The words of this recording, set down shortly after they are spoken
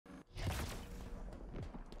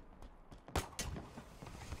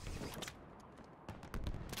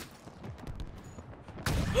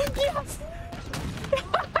Yes!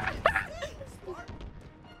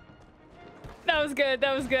 That was good.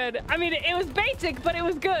 That was good. I mean, it was basic, but it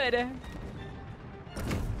was good.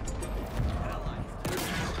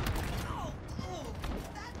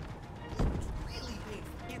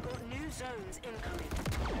 You got new zones incoming.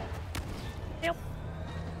 Yep.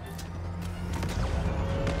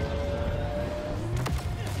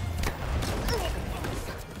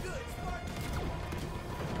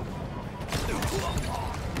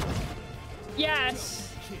 Yes.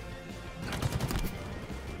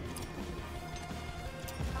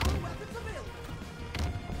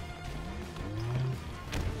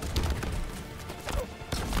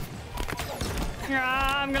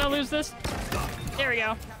 I'm gonna lose this. There we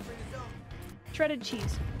go. Shredded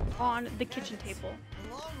cheese on the kitchen table.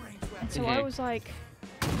 And so I was like,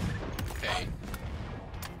 Okay.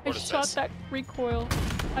 I shot that recoil.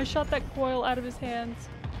 I shot that coil out of his hands.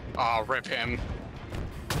 Oh, rip him.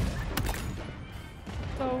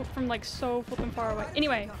 So from like so flipping far away.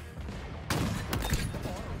 Anyway.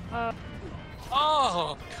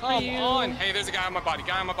 Oh, come you- on. Hey, there's a guy on my body.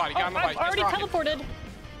 Guy on my body. Guy on my body. I've already He's rocking. teleported.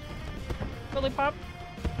 Really pop.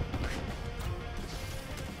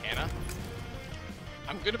 Anna,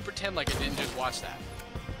 I'm gonna pretend like I didn't just watch that.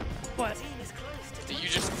 What? Team is close to That you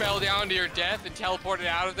just fell down to your death and teleported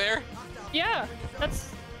out of there? Yeah,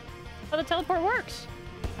 that's how the teleport works.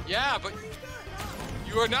 Yeah, but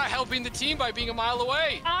you are not helping the team by being a mile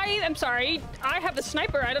away. I am sorry. I have the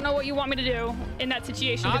sniper. I don't know what you want me to do in that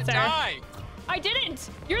situation. Not good sir. die. I didn't.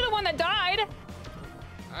 You're the one that died.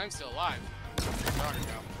 I'm still alive. What are you talking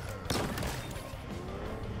about?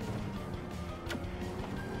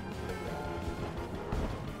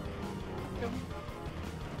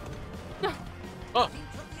 No. Oh,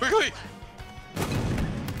 quickly!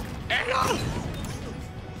 Anna!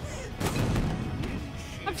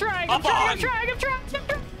 I'm trying. Come on. I'm trying. It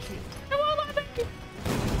won't let me.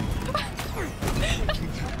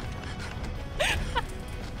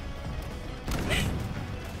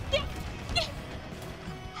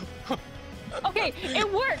 Okay,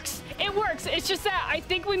 it works. It works. It's just that I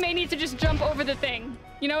think we may need to just jump over the thing.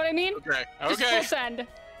 You know what I mean? Okay, Just okay. full send.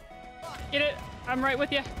 Get it? I'm right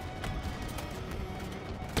with you.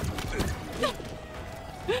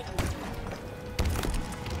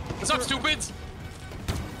 What's up, stupids?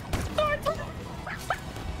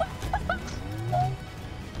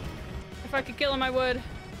 If I could kill him, I would.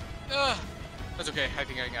 That's okay. I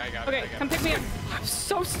think I got it. Okay, I got come it. pick me up. I'm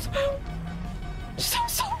so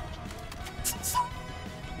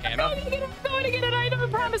Anna? I'm going to get it. I know.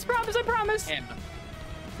 Promise. I promise. Anna.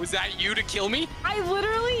 Was that you to kill me? I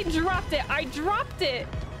literally dropped it. I dropped it.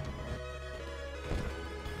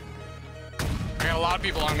 I got a lot of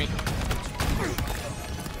people on me.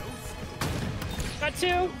 Got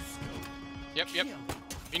two. Yep.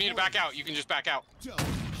 You need to back out. You can just back out.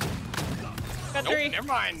 Got Nope, three. never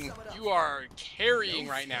mind. You are carrying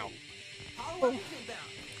right now. Oh.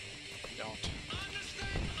 Don't.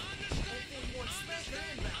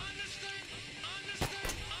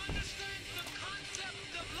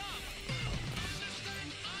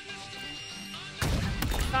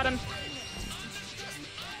 Got him.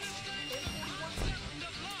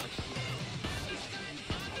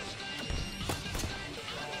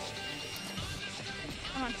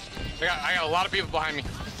 Come on. I got a lot of people behind me.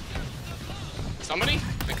 Somebody?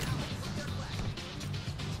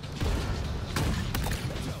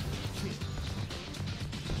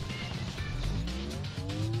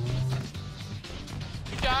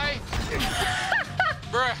 You die?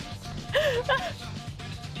 Bruh.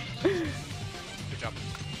 Good job.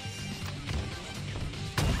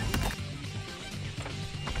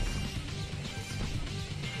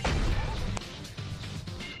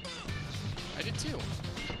 I did too.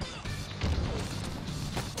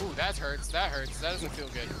 Ooh, that hurts. That hurts. That doesn't feel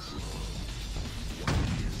good.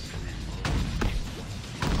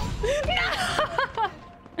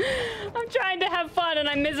 I'm trying to have fun and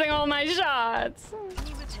I'm missing all my shots.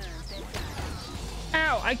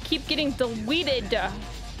 Ow, I keep getting deleted.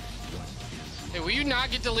 Hey, will you not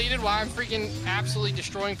get deleted while I'm freaking absolutely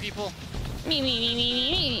destroying people?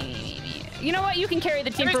 Me. You know what? You can carry the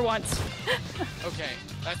team for once. Okay,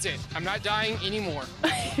 that's it. I'm not dying anymore.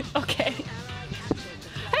 Okay.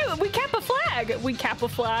 Hey, we cap a flag. We cap a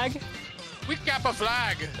flag. We cap a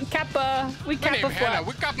flag. We cap a My name flag. Hannah.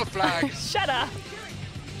 We cap a flag. Shut up.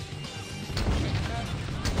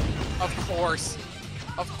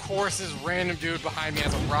 Of course, this random dude behind me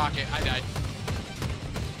has a rocket. I died.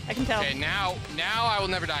 I can tell. Okay, now I will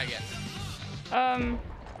never die again.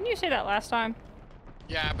 Didn't you say that last time?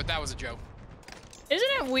 Yeah, but that was a joke. Isn't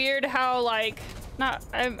it weird how, like, Not,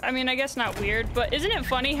 I mean, I guess not weird, but isn't it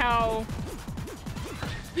funny how...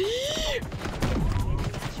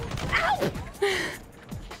 Ow!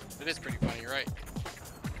 It is pretty funny, you're right.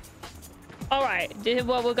 All right, this is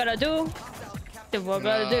what we're gonna do. This is what we're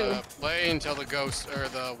gonna do. Play until the ghost or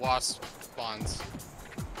the wasp spawns.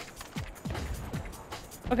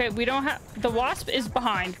 Okay, we don't have... The wasp is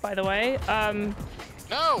behind, by the way.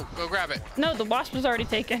 No! Go grab it. No, the wasp was already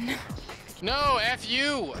taken. No, F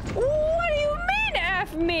you! What do you mean,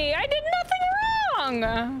 F me? I did nothing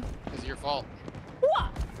wrong! It's your fault.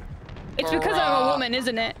 What? It's because I'm a woman,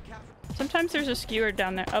 isn't it? Sometimes there's a skewer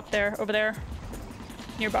down there, up there, over there,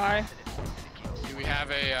 nearby. Do we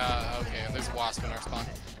have a, okay, there's a wasp in our spawn.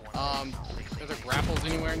 Are there grapples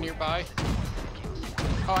anywhere nearby?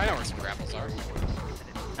 Oh, I know where some grapples are.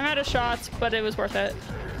 I'm out of shots, but it was worth it.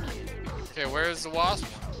 Okay, where's the wasp?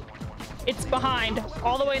 It's behind,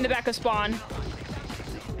 all the way in the back of spawn.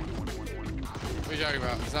 What are you talking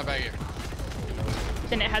about? It's not back here.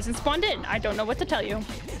 Then it hasn't spawned in. I don't know what to tell you.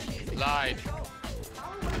 Lied.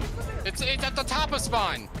 It's at the top of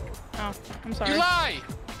spawn. Oh, I'm sorry. You lie!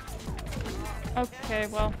 Okay,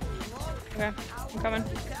 well. Okay, I'm coming.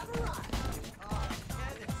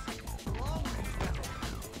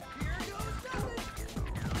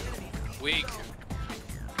 Weak.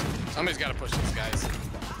 Somebody's got to push these guys.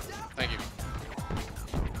 Thank you.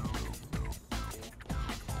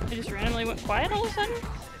 It just randomly went quiet all of a sudden?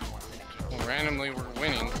 Well, randomly, we're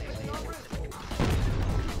winning.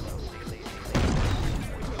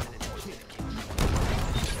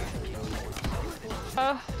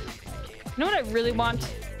 You know what I really want?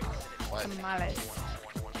 What? Tamales.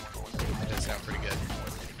 That does sound pretty good.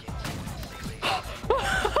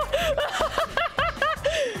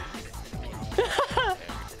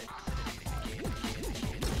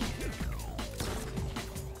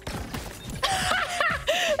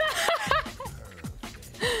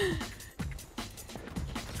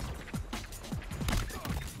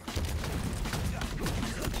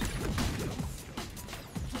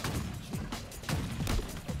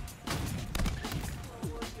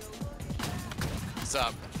 What's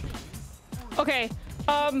up? Okay,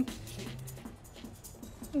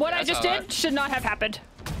 what I just did should not have happened.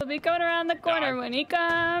 He'll be coming around the corner when he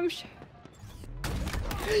comes.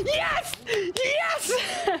 Yes! Yes!